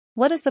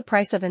What is the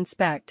price of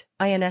Insp,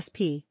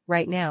 INSP,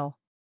 right now?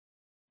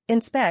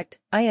 Insp,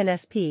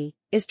 INSP,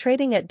 is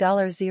trading at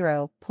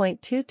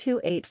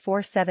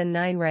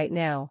 $0.228479 right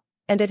now,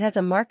 and it has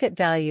a market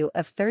value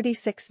of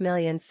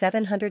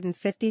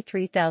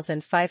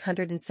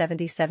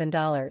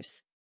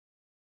 $36,753,577.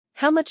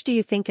 How much do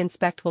you think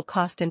Insp will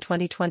cost in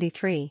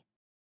 2023?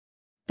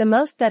 The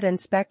most that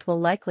Insp will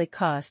likely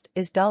cost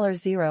is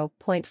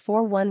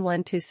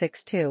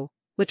 $0.411262,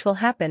 which will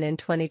happen in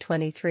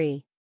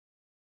 2023.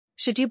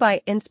 Should you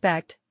buy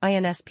Insp,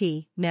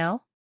 INSP,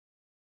 now?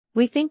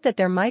 We think that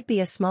there might be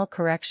a small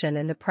correction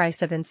in the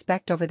price of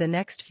Insp over the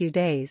next few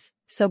days,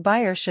 so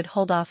buyers should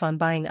hold off on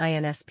buying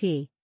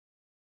INSP.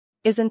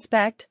 Is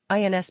Insp,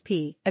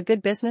 INSP, a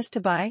good business to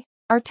buy?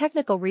 Our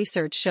technical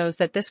research shows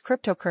that this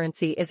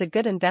cryptocurrency is a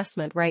good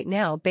investment right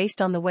now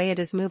based on the way it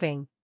is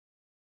moving.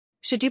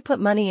 Should you put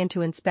money into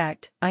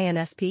Insp,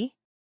 INSP?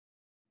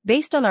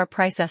 Based on our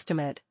price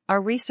estimate,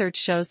 our research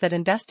shows that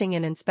investing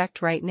in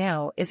Insp right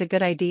now is a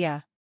good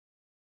idea.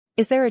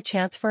 Is there a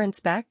chance for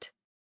Insp?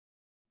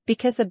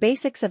 Because the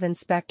basics of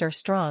Insp are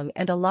strong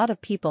and a lot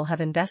of people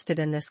have invested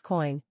in this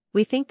coin,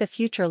 we think the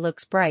future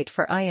looks bright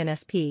for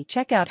INSP.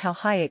 Check out how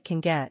high it can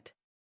get.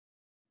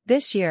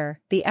 This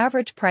year, the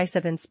average price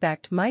of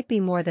Insp might be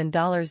more than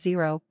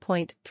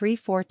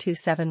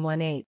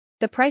 $0.342718.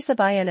 The price of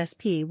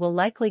INSP will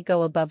likely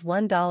go above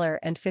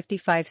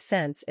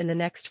 $1.55 in the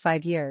next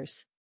 5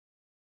 years.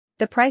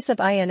 The price of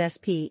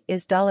INSP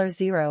is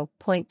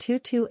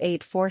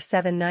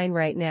 $0.228479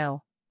 right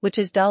now, which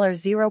is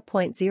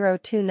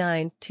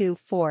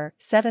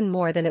 $0.029247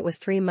 more than it was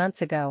 3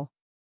 months ago.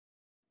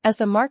 As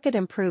the market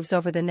improves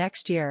over the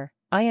next year,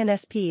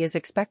 INSP is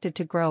expected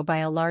to grow by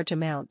a large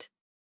amount.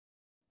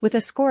 With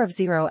a score of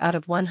 0 out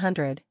of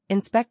 100,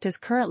 Insp is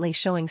currently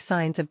showing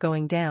signs of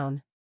going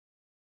down.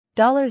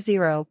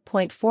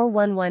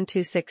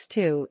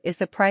 $0.411262 is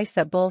the price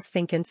that bulls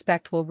think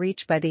Insp will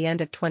reach by the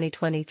end of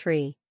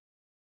 2023.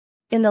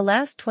 In the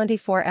last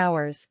 24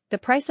 hours, the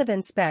price of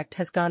Insp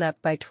has gone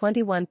up by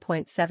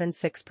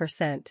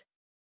 21.76%.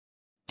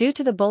 Due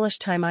to the bullish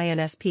time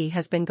INSP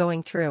has been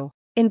going through,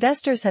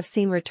 investors have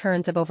seen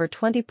returns of over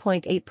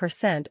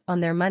 20.8% on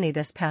their money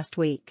this past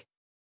week.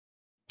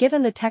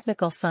 Given the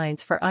technical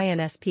signs for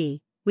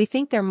INSP, we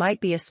think there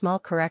might be a small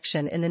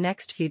correction in the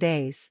next few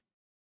days.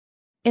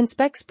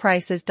 Insp's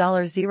price is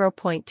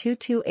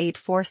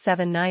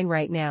 $0.228479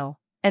 right now,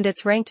 and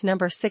it's ranked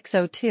number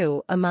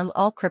 602 among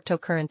all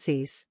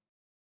cryptocurrencies.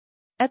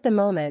 At the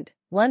moment,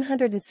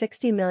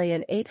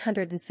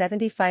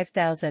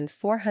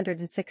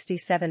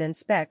 160,875,467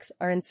 Insps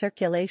are in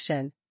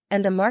circulation,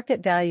 and the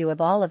market value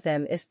of all of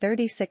them is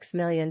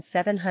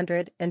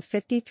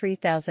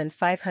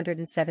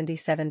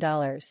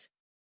 $36,753,577.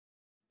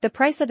 The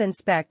price of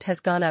Insp has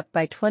gone up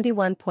by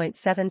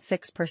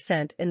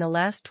 21.76% in the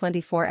last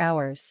 24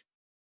 hours.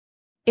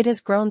 It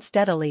has grown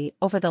steadily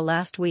over the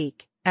last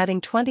week,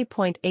 adding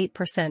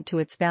 20.8% to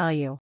its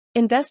value.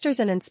 Investors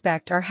in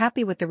Insp are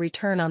happy with the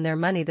return on their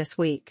money this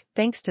week,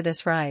 thanks to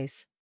this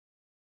rise.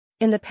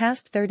 In the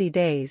past 30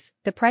 days,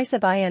 the price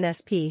of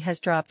INSP has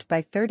dropped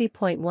by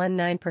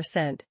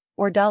 30.19%,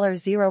 or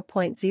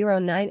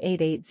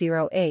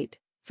 $0.098808,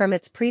 from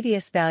its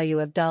previous value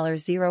of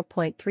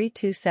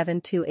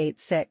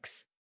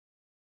 $0.327286.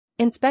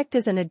 Insp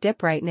is in a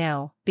dip right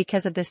now,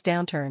 because of this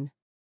downturn.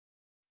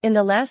 In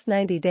the last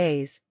 90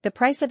 days, the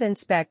price of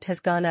Insp has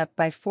gone up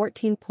by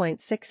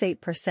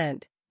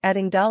 14.68%,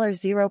 adding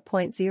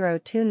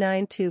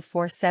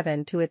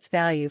 $0.029247 to its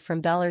value from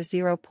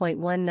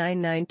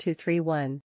 $0.199231.